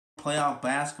playoff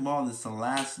basketball. This is the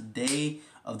last day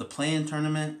of the play-in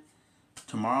tournament.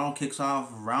 Tomorrow kicks off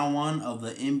round 1 of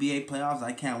the NBA playoffs.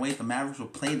 I can't wait. The Mavericks will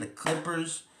play the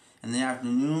Clippers in the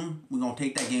afternoon. We're going to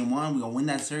take that game 1. We're going to win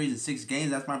that series in 6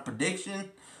 games. That's my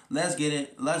prediction. Let's get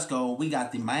it. Let's go. We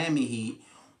got the Miami Heat.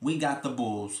 We got the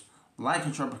Bulls. Like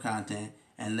and share content.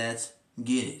 And let's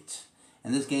get it.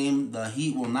 In this game, the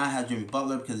Heat will not have Jimmy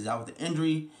Butler because he's out with an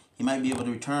injury. He might be able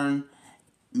to return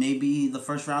maybe the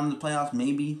first round of the playoffs.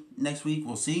 Maybe next week.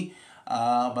 We'll see.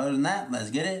 But other than that, let's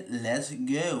get it. Let's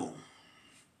go.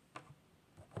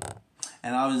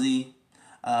 And obviously,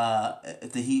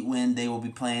 if the Heat win, they will be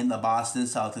playing the Boston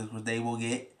Celtics, where they will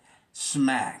get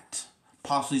smacked,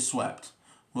 possibly swept.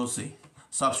 We'll see.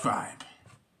 Subscribe.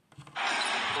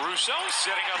 Caruso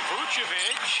setting up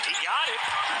Vucevic. He got it.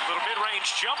 Little mid-range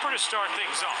jumper to start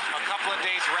things off. A couple of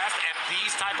days rest, and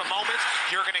these type of moments,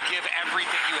 you're going to give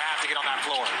everything you have to get on that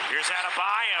floor. Here's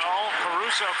Adebayo.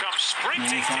 Caruso comes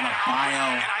sprinting down.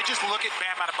 And I just look at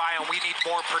Bam Adebayo, and we need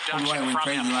more production from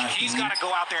him. He's got to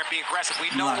go out there and be aggressive.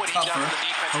 We know what he does in the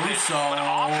defense. Caruso, but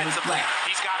offensively,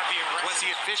 he's got to be aggressive. Was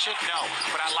he efficient? No.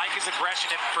 But I like his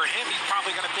aggression, and for him, he's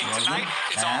probably going to think tonight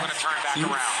it's all going to turn back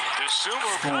around.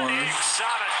 DeSumo connects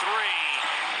on a 3.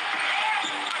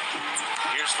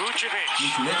 Here's Vucevic.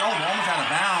 Almost out of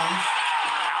bounds.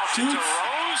 Shoots.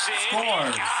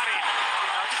 Scores.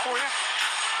 For you.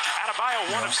 Adebayo,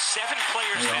 one of 7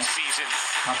 players this season.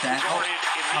 Pop that. Guarded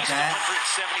at least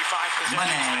 175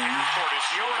 possessions.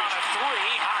 You're on a 3.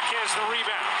 Jaquez the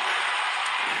rebound.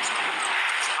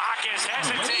 Jaquez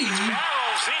hesitates,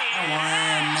 barrels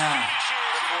in.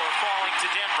 Before falling to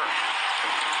Denver.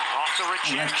 Off the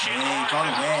rejection. All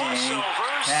the way.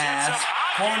 Pass.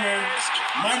 Corner.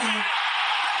 Money.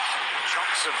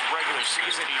 Chunks of regular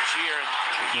season each year.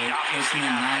 And 18-9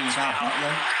 without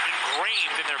Butler.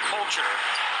 Ingrained in their culture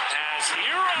as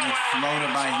Hero.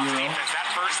 Floated by Hero.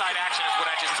 That first side action is what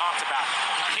I just talked about.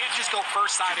 You can't just go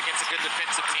first side against a good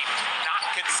defensive team.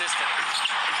 Not consistent.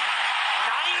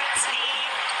 19.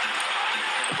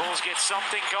 And the Bulls get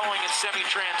something going in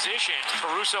semi-transition.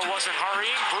 Caruso wasn't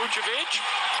hurrying. Vucevic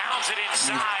pounds it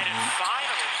inside, and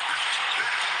finally,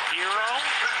 Hero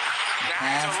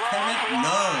back to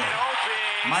Love. Wide open.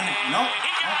 No.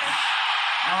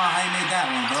 I don't know how you made that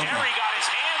one, bro. Terry got his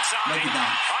hands on it.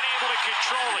 Unable to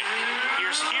control it.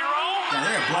 Here's Hero. Yeah,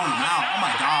 they're blowing him out. Oh my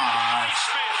gosh.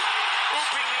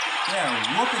 They're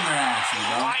whooping their asses,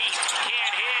 bro. White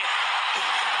can't hit.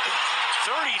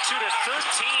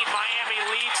 32-13. Miami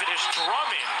leads it as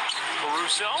Drummond.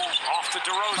 Caruso off to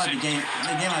DeRozan. The game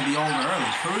might be over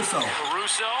early. Caruso.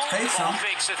 Face him.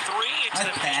 Fakes a 3 into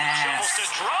the paint. Shovels to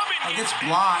Drummond. It gets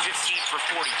blocked. 15 for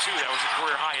 42. That was a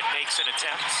career high in makes and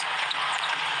attempts.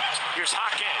 Here's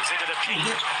Jaquez into the paint.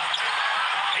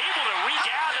 Able to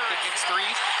regather against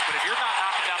threes, but if you're not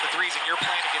knocking down the threes and you're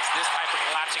playing against this type of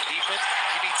collapsing defense,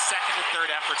 you need second and third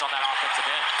efforts on that offensive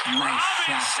end.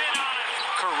 Robinson on a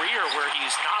career where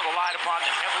he's not relied upon,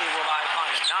 and heavily relied upon,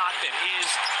 and not, that is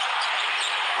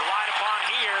relied upon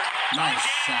here. Nice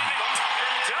shot.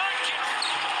 Duncan.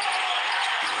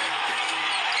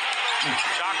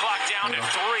 Shot clock down to 3.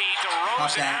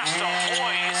 DeRozan has to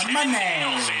poise.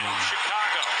 Nails in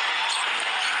Chicago.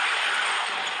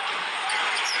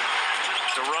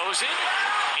 DeRozan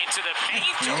into the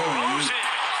paint. DeRozan.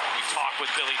 We talked with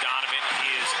Billy Donovan.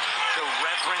 Is the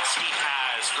reverence he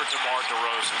has for DeMar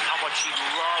DeRozan. How much he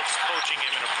loves coaching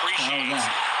him and appreciates.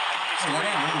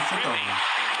 Really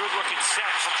good-looking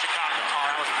set from Chicago.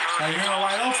 Hero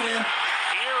wide open.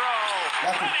 Hero.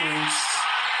 That's a 3.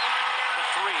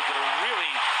 But a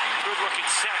really good-looking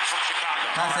set from Chicago.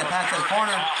 Pass that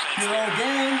corner. Hero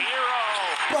game. Hero.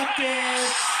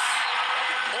 Buckets.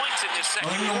 Points in this second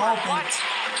quarter.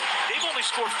 They've only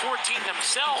scored 14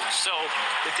 themselves, so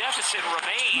the deficit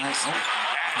remains. Nice.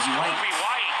 That's Kobe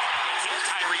White.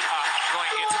 Tyree going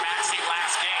against Maxey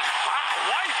last game.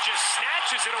 White just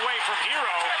snatches it away from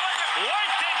Hero.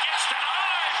 White then gets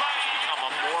denied by become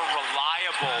a more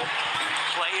reliable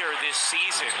player this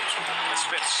season. Has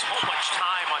spent so much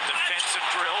time on defensive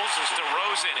drills as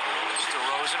DeRozan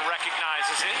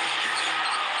recognizes it.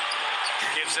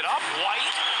 Gives it up.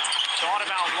 White thought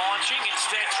about launching,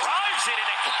 instead drives it,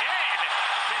 and again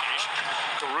finish.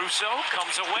 Caruso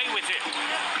comes away with it.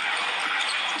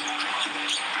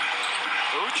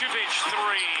 Vucevic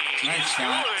 3. Nice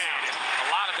shot. A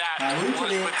lot of that was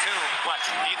platoon, but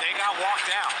they got walked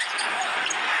down.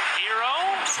 Hero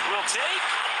will take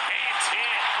and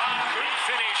hit. Good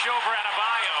finish over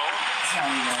Adebayo.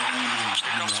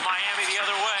 Comes Miami the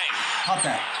other way. Pop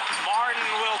that. Martin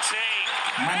will take.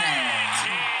 Money.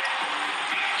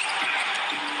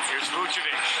 Here's Vucevic.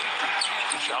 Vucevic.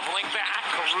 Shoveling back.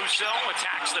 Caruso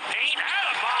attacks the paint.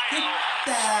 Adebayo.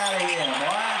 Get out of here,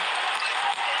 boy.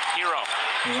 Hero.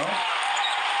 Hero.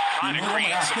 Trying to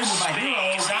create some space.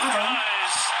 He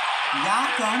does.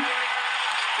 Got him.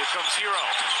 Here comes Hero.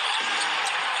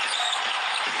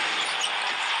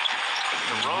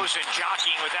 DeRozan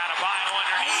jockeying with Adebayo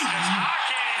underneath. It's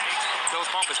Hawkins.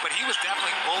 Those moments, but he was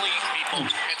definitely bullying people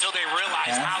until they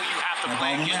realized how you have to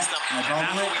play against them. And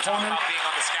that's what we talk about being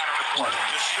on the scatter report.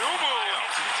 Dosunmu,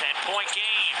 10-point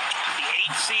game. The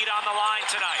 8th seed on the line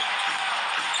tonight.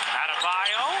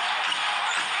 Adebayo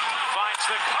finds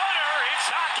the cutter. It's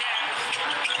Hawkins.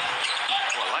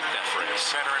 Well, I like that for a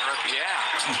veteran rookie. Yeah.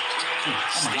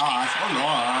 Oh my gosh. Oh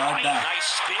Lord.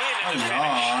 Nice spin in the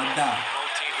finish.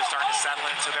 Both teams are starting to settle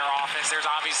into their offense. There's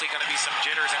obviously going to be some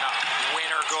jitters in a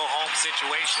win or go home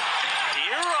situation.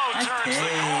 Hero turns the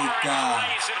corner and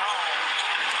plays it home.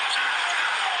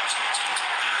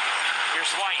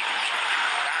 Here's White.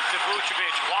 Back to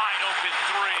Vucevic. Wide open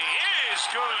three. It is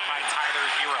good. By Tyler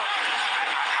Hero.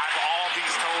 I've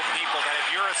always told people that if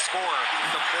you're a scorer,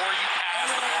 the more you pass,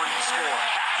 the more you score.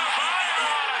 Adebayo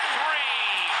on a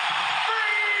three.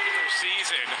 Regular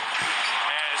season.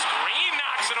 As Green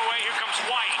knocks it away, here comes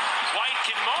White. White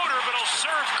can motor, but he'll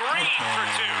serve Green for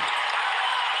two.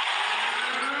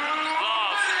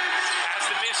 Love has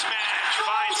the mismatch.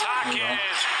 Finds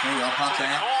Hawkins. There you go. Pop to the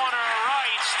that. corner.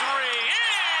 Right. Three.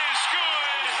 Is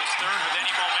good. His third with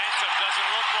any momentum. Doesn't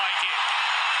look like it.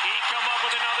 He come up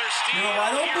with another steal. You're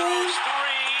wide open. Heroes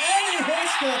three. And he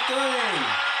hits the three.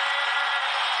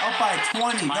 Up by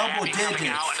 20, double Miami coming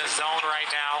digits. out in the zone right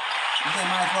now. They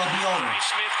might as well be over.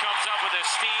 Smith comes up with a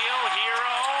steal.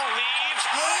 Hero leaves.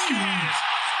 Hawkins.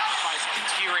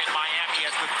 Here in Miami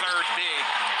as the third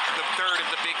of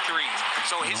the big threes.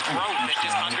 So his growth and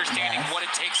just understanding what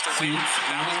it takes to win,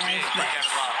 that was big for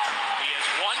Kevin Love. He has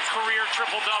one career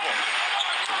triple-double.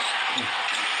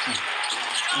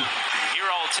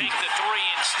 Hero will take the three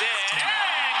instead.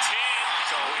 And 10.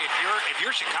 So if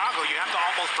you're Chicago, you have to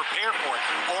almost prepare for it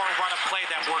or run a play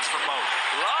that works for both.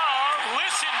 Love,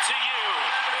 listen to you.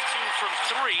 2 from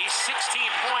 3,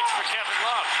 16 points for Kevin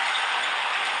Love.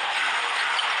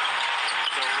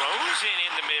 DeRozan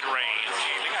in the mid-range.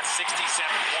 They got 67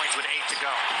 points with 8 to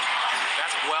go.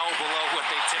 That's well below what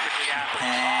they typically average.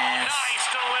 Nice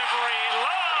delivery.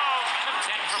 Love.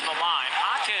 10 from the line.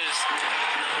 Hawkins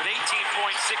with 18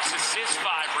 points, 6 assists,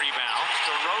 5 rebounds.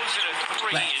 DeRozan at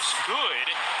 3 is good.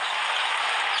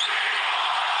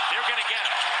 They're going to get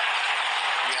him.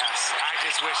 Yes, I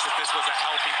just wish that this was a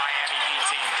healthy Miami Heat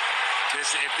team.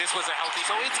 If this was a healthy,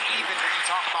 so it's even when you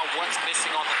talk about what's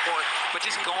missing on the court, but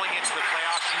just going into the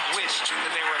playoffs, you wish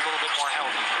that they were a little bit more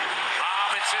healthy.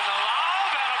 Robinson, the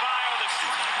lob. Adebayo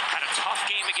had a tough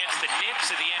game against the Knicks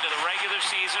at the end of the regular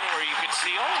season where you could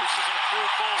see, oh, this is an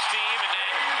improved Bulls team, and then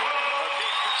a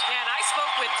big... Yeah, and I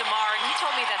spoke with DeMar, and he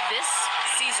told me that this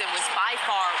season was by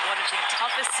far one of the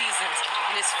toughest seasons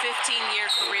in his 15-year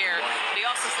career. But he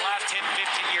also The last 10,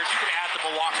 15 years, you could add the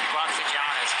Milwaukee Bucks and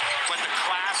Giannis, but the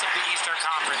class of the Eastern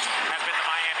Conference has been the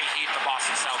Miami Heat, the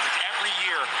Boston Celtics. Every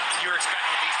year, you're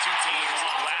expecting these two teams.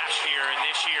 Last year and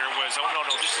this year was, oh, no,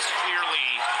 this is clearly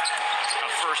a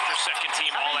first or second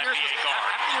team All-NBA guard.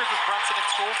 How many years was Brunson in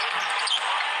school?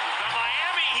 The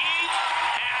Miami Heat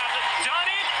have done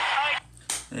it again.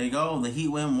 There you go. The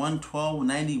Heat win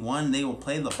 112-91. They will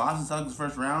play the Boston Celtics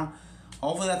first round.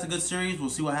 Hopefully that's a good series. We'll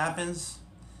see what happens.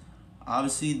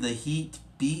 Obviously, the Heat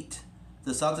beat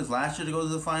the Celtics last year to go to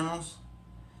the finals.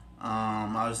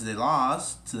 Obviously, they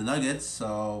lost to the Nuggets,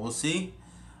 so we'll see.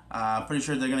 Pretty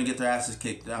sure they're going to get their asses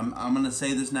kicked. I'm going to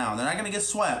say this now. They're not going to get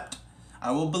swept.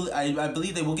 I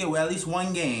believe they will get at least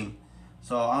one game.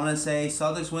 So I'm going to say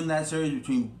Celtics win that series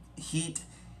between Heat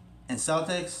and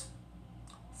Celtics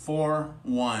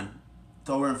 4-1. It's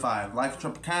over in 5. Like and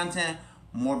Trump content,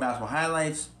 more basketball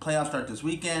highlights. Playoffs start this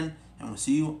weekend, and we'll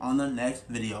see you on the next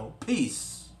video.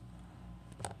 Peace.